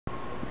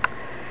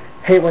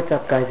Hey, what's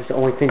up guys, it's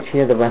Owen Finch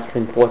here, the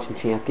Wrestling Fortune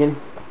Champion,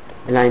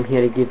 and I'm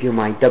here to give you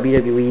my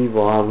WWE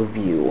RAW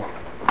review.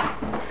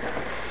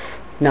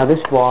 Now this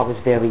RAW was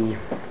very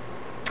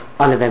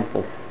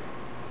uneventful.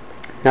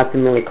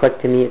 Nothing really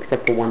clicked to me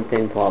except for one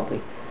thing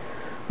probably.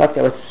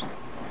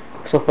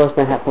 So first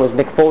thing happened was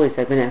Mick Foley's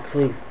segment.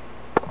 Actually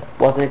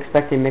wasn't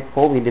expecting Mick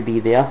Foley to be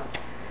there.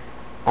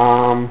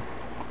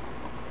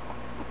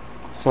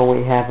 So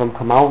we have him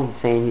come out and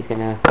saying he's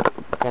gonna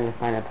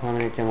find a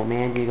permanent general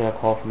manager. He got a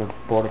call from the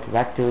board of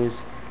directors,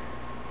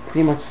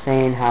 pretty much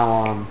saying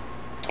how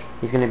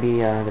he's gonna be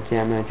the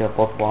general manager of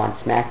both Raw and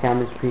SmackDown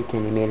this week,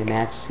 and he made a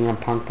match, CM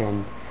Punk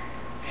and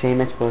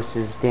Sheamus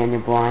versus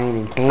Daniel Bryan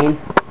and Kane.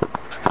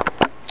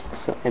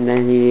 So, and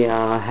then he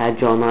had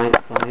John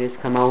Myers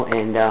come out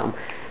and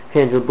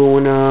fans were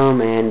booing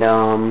him, and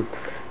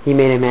he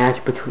made a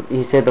match between.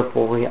 He said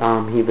before he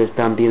was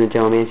done being the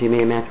general manager, he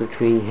made a match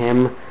between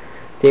him,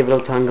 David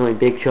Otunga, and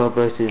Big Show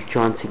versus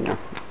John Cena.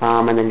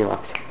 And then he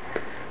left.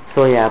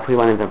 So yeah, pretty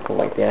uneventful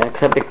right there.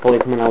 Except Mick Foley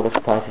coming out, I was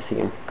surprised to see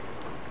him.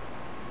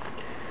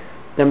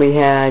 Then we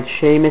had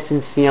Sheamus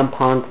and CM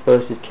Punk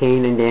versus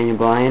Kane and Daniel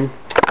Bryan.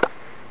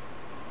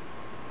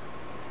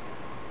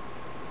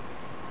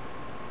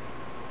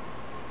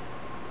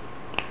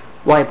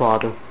 Why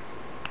bother?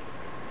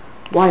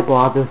 Why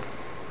bother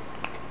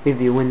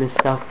reviewing this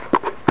stuff?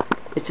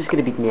 It's just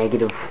gonna be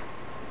negative.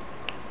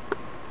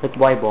 Like,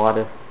 why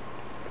bother?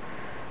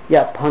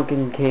 Yeah, Punk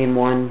and Kane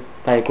won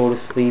by a go to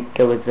sleep.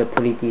 It was a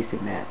pretty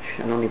decent match.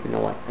 I don't even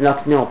know what.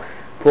 No,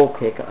 full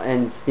kick,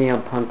 and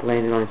CM Punk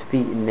landed on his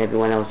feet, and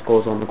everyone else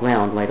goes on the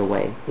ground right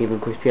away, even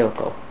Chris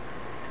Jericho.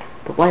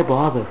 But why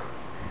bother?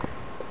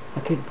 I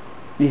could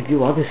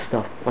review other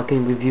stuff. I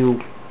can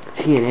review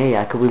TNA.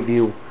 I could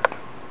review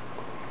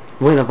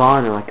Ring of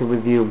Honor. I could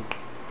review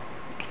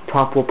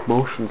Top Rope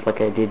Promotions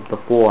like I did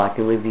before. I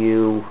could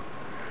review,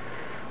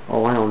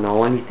 I don't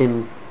know,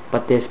 anything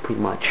but this pretty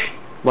much.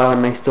 Why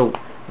am I still?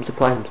 I'm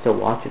surprised I'm still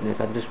watching this.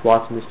 I'm just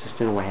watching this just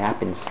to know what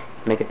happens.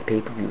 Make it the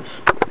pay-per-views.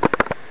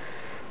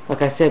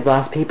 Like I said,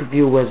 last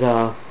pay-per-view was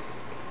a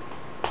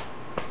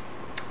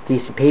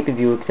decent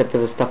pay-per-view, except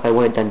there was stuff I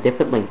would have done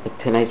differently, like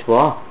tonight's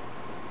Raw.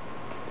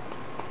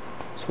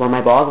 So why am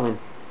I bothering?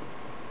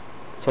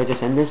 So I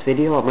just end this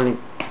video? I'm gonna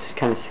just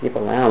kind of skip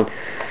around.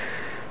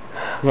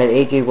 We had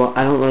AJ. Well,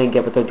 I don't really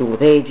get what they're doing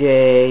with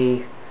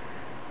AJ.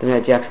 Then we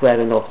had Jack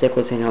Swagger and Dolph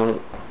Ziggler saying how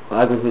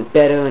who's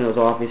better, and it was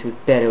obvious who's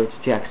better. It's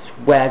Jack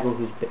Swagger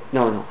who's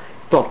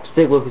Dolph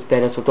Ziggler who's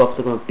better, so Dolph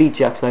Ziggler beat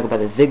Jack Swagger by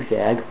the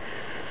zigzag.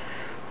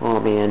 Oh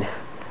man.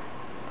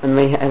 And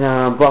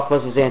Brock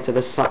Lesnar's answer,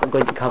 this is something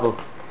good to cover.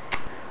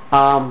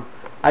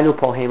 I knew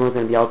Paul Heyman was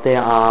going to be out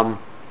there.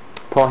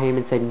 Paul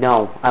Heyman said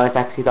no. I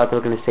actually thought they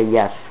were going to say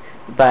yes,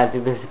 but I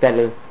think this is a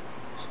better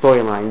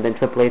storyline. Then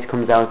Triple H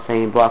comes out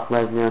saying Brock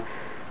Lesnar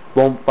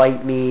won't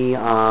fight me,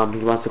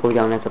 he wants to go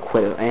down as a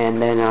quitter.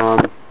 And then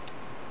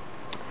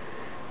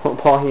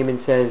Paul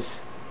Heyman says,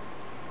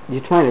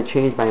 you're trying to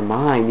change my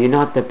mind. You're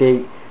not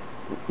the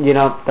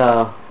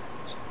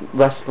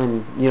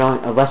wrestling, you're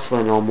not a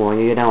wrestler no more.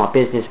 You're now a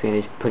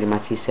businessman, pretty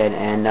much he said.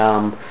 And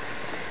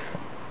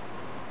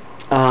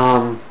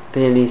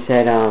then he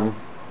said, and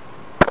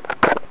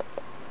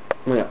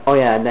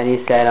then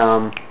he said,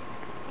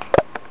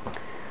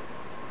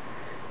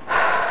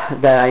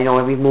 that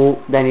every move.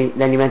 Then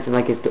he mentioned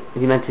like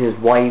he mentioned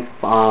his wife.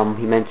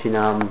 He mentioned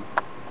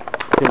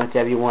pretty much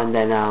everyone.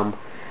 Then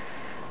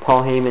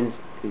Paul Heyman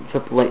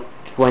Triple H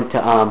went to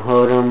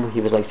hurt him.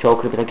 He was like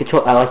choking him.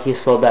 I like he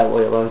saw that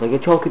way. I was like, you're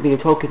choking me.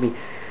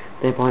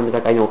 Then Paul Heyman was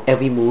like, I know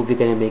every move you're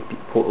gonna make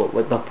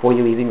before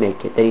you even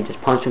make it. Then he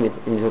just punched him in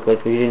Triple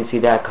H. You didn't see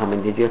that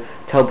coming, did you?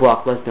 Tell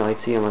Brock Lesnar I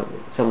see him at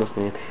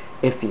SummerSlam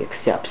if he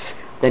accepts.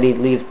 Then he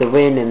leaves the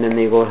ring, and then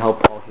they go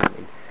help Paul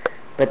Heyman.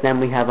 But then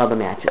we have other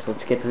matches.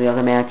 Let's get to the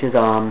other matches.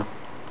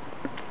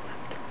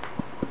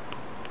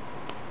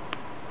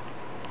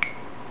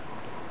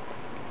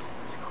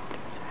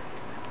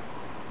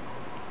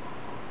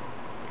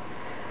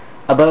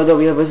 Alberto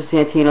Rio versus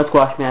Santino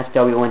squash match.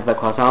 Del Rio wins by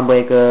cross arm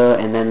breaker,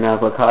 and then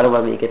Ricardo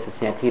Rodriguez gets to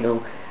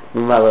Santino.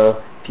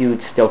 Another feud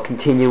still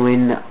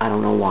continuing. I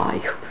don't know why.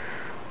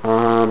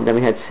 Then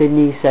we had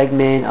Sydney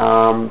segment.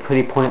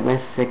 Pretty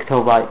pointless.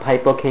 Six-toe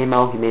Piper came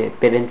out. He made it a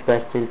bit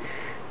interesting.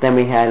 Then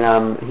we had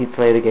Heath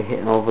Slater get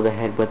hit over the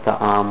head with the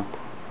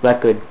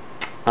record.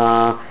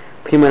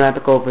 Primo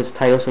Nautico versus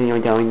Title Sonia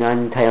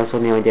Nunn. Title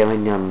Sonia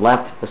Nunn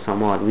left for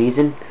some odd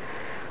reason.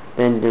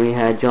 Then we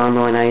had John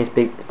Laurinaitis.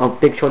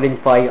 Big Show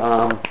didn't fight.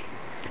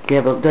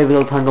 David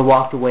Otunga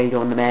walked away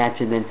during the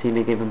match, and then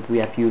Cena gave him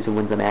 3 FUs and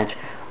wins the match.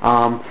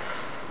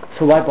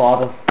 So why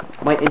bother?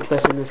 My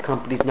interest in this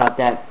company is not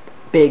that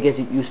big as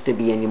it used to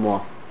be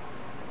anymore.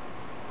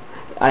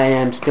 I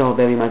am still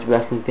very much a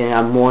wrestling fan.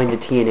 I'm more into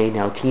TNA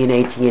now.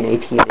 TNA.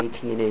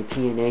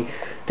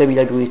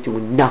 WWE is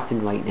doing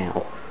nothing right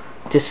now.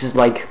 This is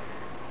like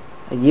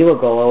a year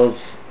ago I was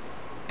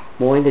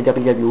more into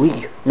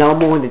WWE. Now I'm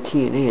more into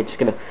TNA.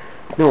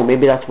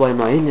 Maybe that's why I'm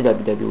not into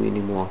WWE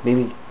anymore.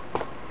 Maybe,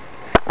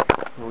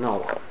 I don't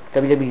know.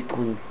 WWE is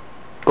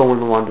going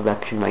in the wrong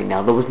direction right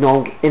now. There was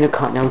no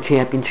Intercontinental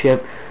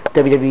Championship,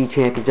 WWE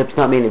Championship. It's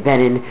not main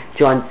eventing.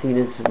 John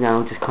Cena's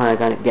now just kind of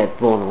going to get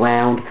thrown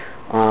around.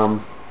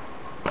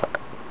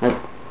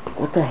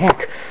 What the heck?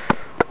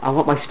 I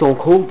want my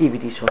Stone Cold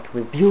DVD so I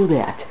can review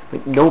that.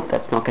 But nope,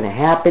 that's not going to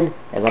happen.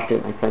 I left it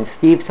at my friend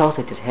Steve's house.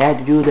 I just had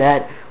to do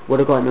that. Would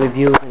have gotten a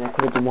review, and I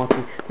could have been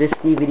watching this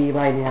DVD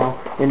right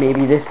now, then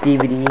maybe this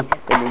DVD,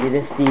 then maybe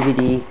this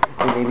DVD,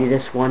 then maybe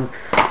this one.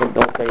 But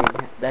nope,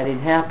 that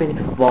didn't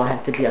happen. Well, it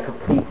has to be a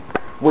complete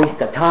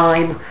waste of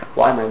time.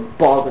 Why am I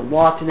bothering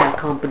watching that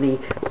company?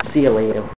 See you later.